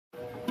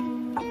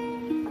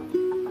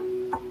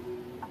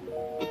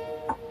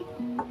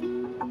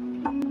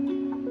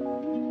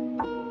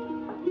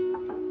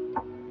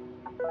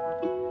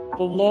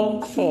The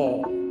long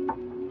fall.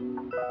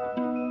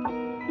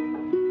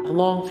 The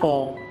long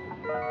fall.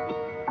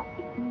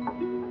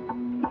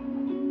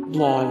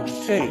 Blind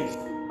faith.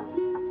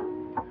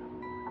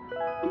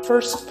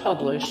 First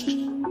published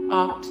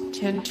Oct.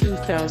 10,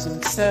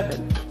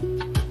 2007.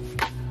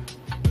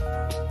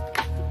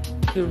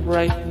 The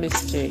right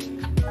mistake.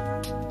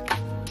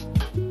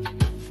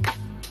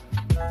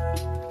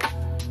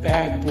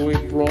 Bad Boy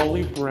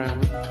Brawly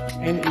Brown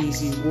and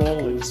Easy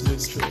Rawlins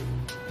Mystery.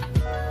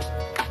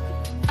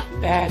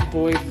 Bad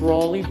Boy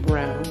Brawly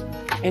Brown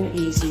and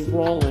Easy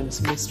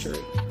Rawlins Mystery.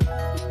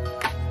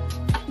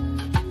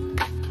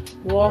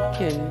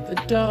 Walk-in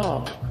the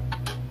dog.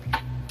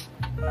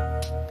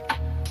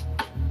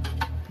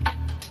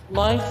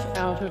 Life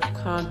out of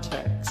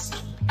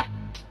context.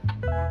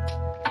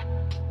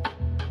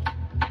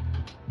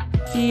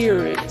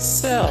 Fear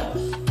itself.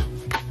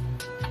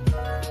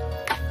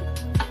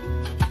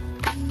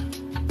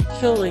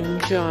 Killing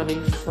Johnny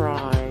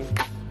Fry.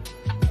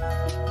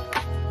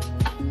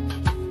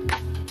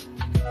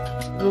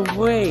 The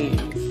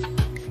wave.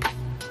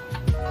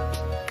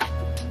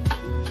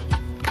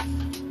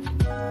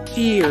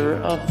 Fear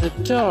of the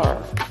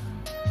dark.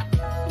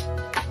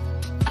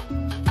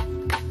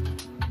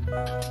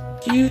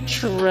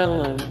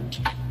 Futureland.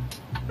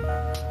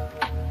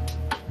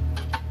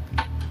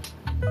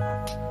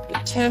 The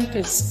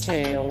Tempest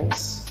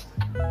Tales.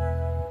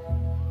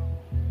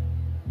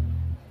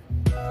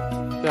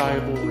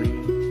 Diary.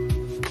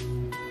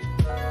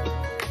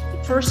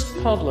 First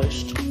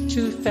published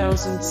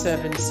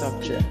 2007.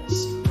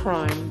 Subjects: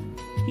 crime,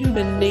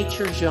 human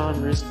nature.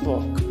 Genres: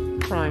 book,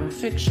 crime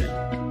fiction.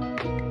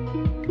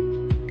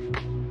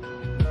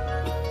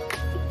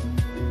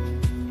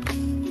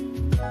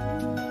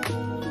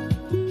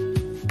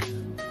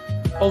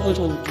 A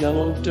Little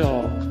Yellow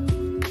Dog.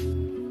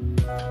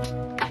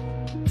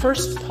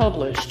 First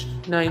published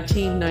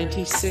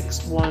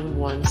 1996.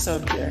 1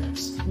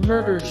 Subjects: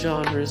 murder.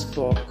 Genres: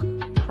 book,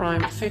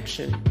 crime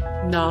fiction,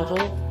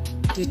 novel,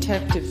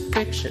 detective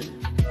fiction.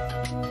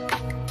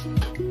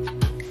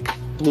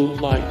 Blue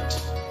light.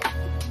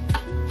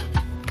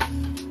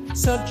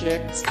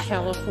 Subjects: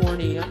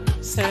 California,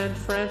 San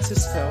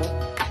Francisco,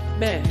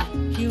 men,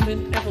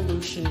 human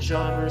evolution.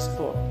 Genres: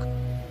 book,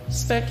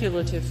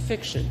 speculative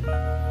fiction,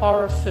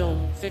 horror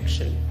film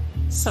fiction,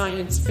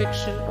 science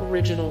fiction.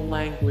 Original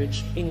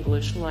language: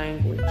 English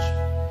language.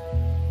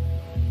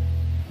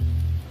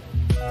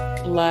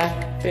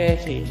 Black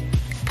Betty.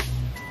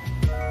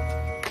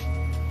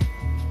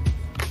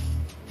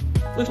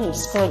 Little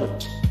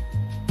Scarlet.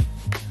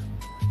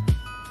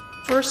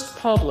 First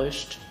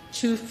published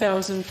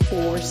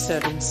 2004.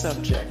 7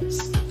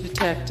 Subjects: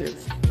 detective,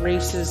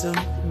 racism,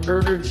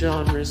 murder.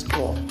 Genres: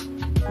 book,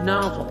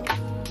 novel.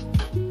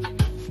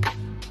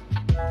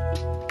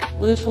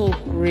 Little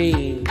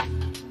Green.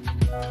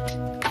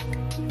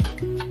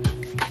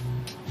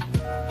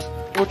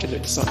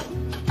 Fortunate Son.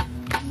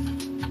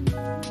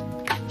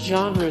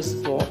 Genres: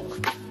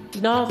 book,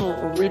 novel.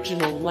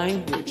 Original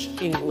language: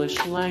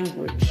 English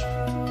language.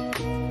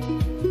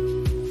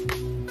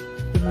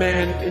 The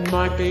Man in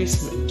My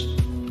Basement.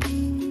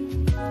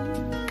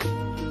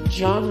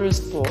 Genres: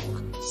 book,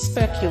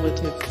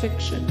 speculative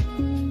fiction.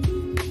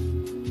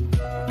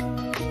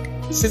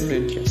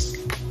 Cinnamon Kiss.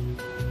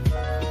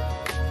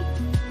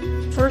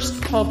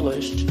 First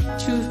published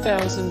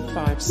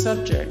 2005.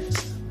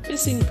 Subjects: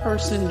 missing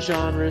person.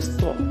 Genres: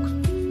 book,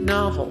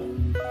 novel.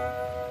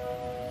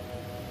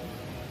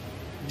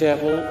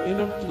 Devil in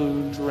a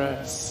Blue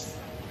Dress.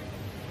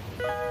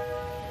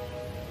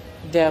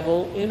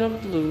 Devil in a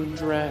Blue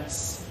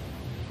Dress.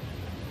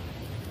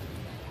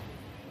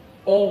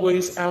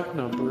 Always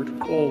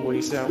outnumbered,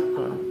 always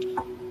outgunned.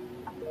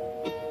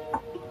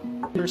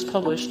 First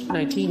published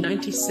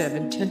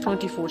 1997.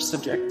 1024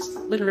 Subjects: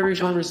 literary.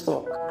 Genres: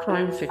 book,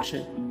 crime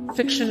fiction,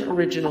 fiction.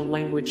 Original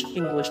language: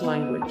 English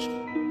language.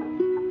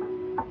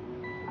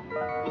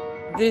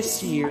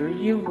 This year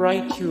you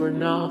write your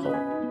novel.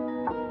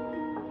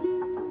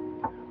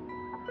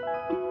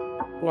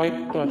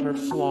 White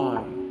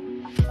Butterfly.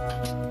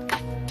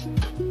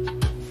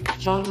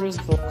 Genres: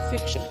 book,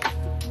 fiction.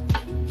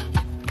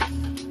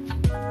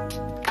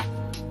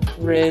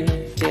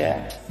 Red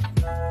Death.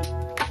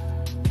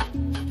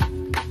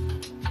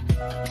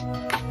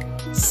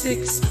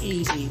 6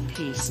 Easy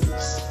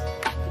Pieces.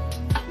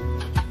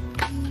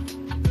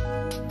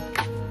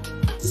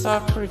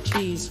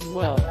 Socrates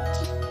Welt.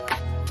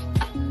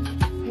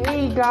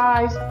 Hey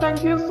guys,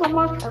 thank you so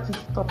much for the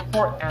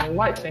support and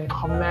like and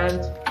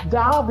comment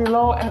down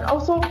below, and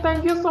also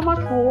thank you so much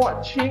for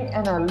watching,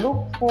 and I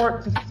look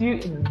forward to see you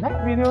in the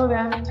next video.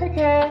 Then take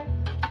care,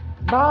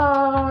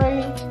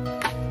 bye.